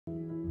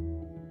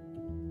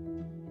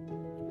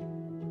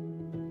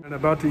And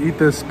about to eat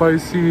this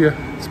spicy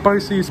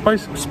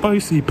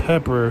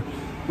pepper.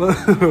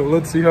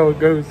 Let's see how it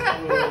goes.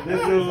 This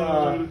is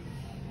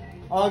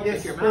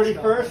August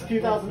 31st,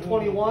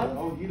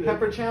 2021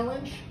 pepper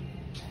challenge.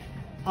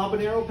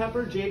 Habanero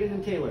pepper, Jaden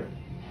and Taylor.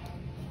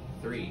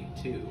 3,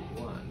 2,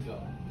 1, go.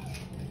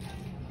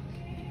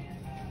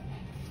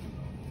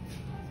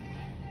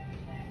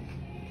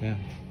 Yeah,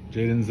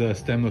 Jaden's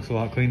stem looks a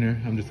lot cleaner.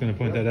 I'm just gonna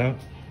point that out.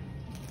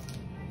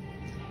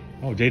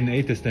 Oh, Jaden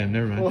ate the stem.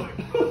 Never mind.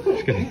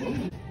 Just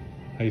kidding.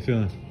 How you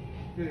feeling?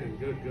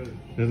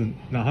 Good.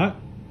 Not hot?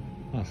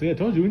 Oh, see, I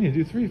told you we need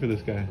to do 3 for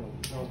this guy.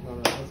 No.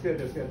 That's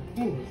good.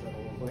 Ooh,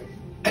 let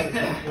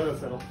it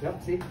settle.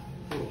 Yep, see?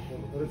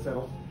 Let it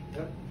settle.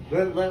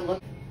 Yep. Let.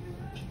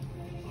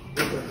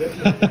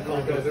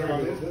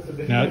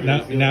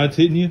 Now it's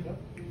hitting you?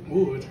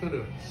 Ooh, it's kind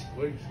of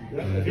spicy.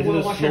 Yeah. If you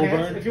want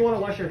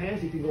to wash your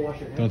hands, you can go wash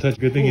your hands. Don't touch.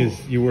 Good thing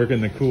is you work in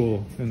the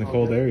cold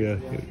area.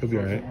 You'll be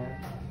all right.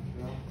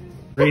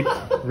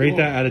 Rate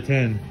that out of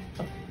 10.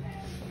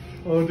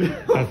 Oh, dude.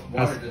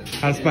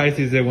 How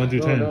spicy is it? 1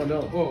 through 10?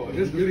 No. Oh,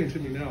 it's getting to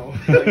me now.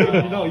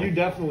 No, you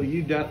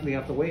definitely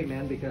have to wait,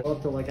 man, because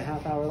up to like a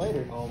half hour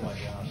later. Oh my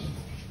gosh.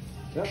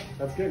 Yep,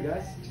 that's good,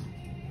 guys.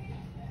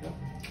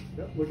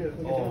 Yep. Look at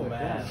Taylor.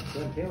 Man.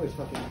 Yeah, Taylor's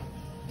fucking.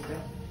 Okay.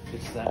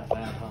 It's that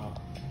bad, huh?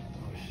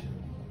 Oh shit.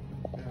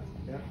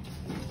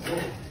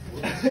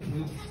 Yeah.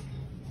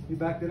 You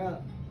backed it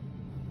up.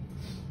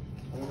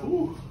 I don't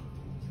know.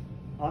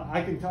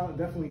 I can tell,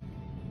 definitely.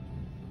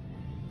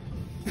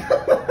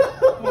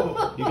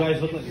 You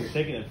guys look like you're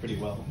taking it pretty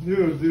well.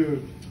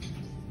 Dude.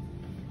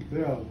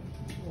 Damn.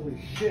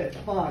 Holy shit.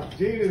 Fuck.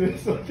 Jaden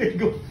is fucking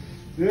go.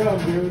 Damn,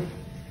 dude.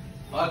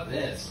 Fuck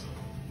this.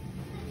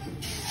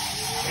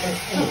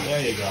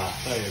 There you go.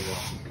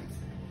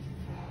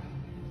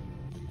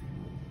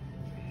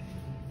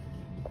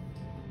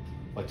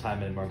 What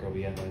time and mark are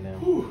we at right now?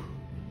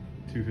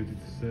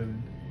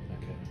 2:57.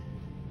 Okay.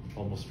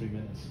 Almost 3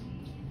 minutes.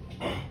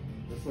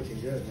 That's looking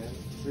good, man.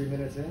 3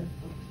 minutes in.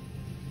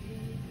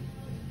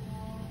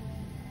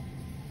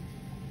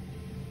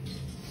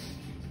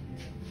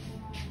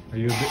 Are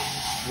you a bit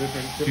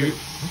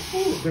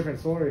Different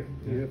story.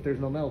 Yeah. If there's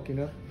no milk, you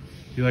know.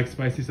 you like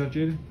spicy stuff,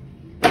 Jaden?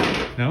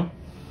 No?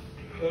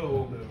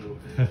 Oh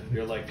no.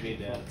 You're like me,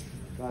 Dad.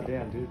 God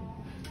damn, dude.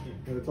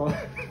 But it's all.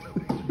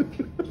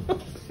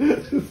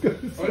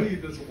 I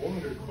need this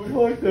water quick.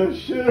 Like that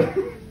shit.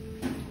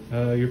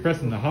 You're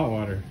pressing the hot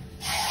water.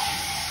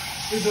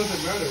 It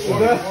doesn't matter.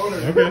 Water.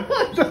 Okay.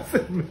 It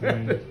doesn't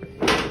matter.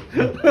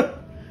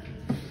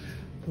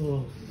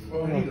 Oh,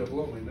 I need to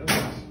blow my nose.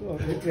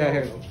 Yeah,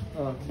 here.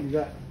 You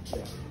got.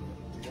 Yeah.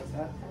 You got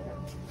that?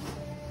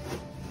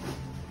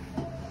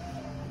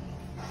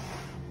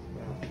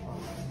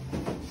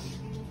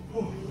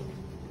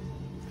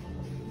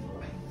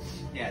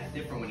 Yeah, it's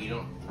different when you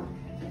don't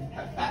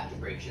have fat to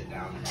break shit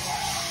down.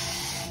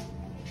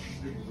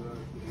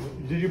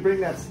 Did you bring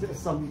that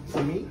some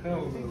meat?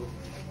 Hell no.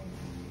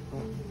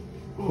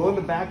 Go in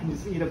the back and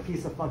just eat a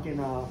piece of fucking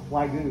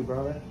wagyu,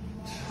 brother.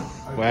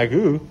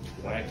 Wagyu?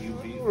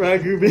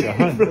 Wagyu beef.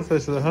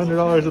 That's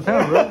 $100 a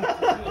pound, bro.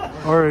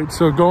 All right,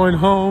 so going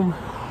home.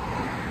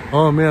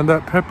 Oh man,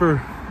 that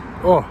pepper.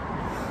 Oh,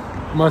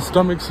 my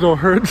stomach still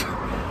hurts.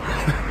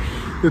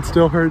 It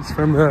still hurts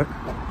from that.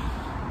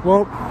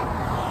 Well,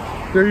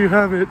 there you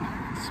have it.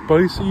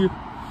 Spicy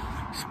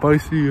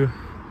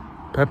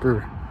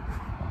pepper.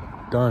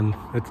 Done.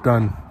 It's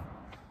done.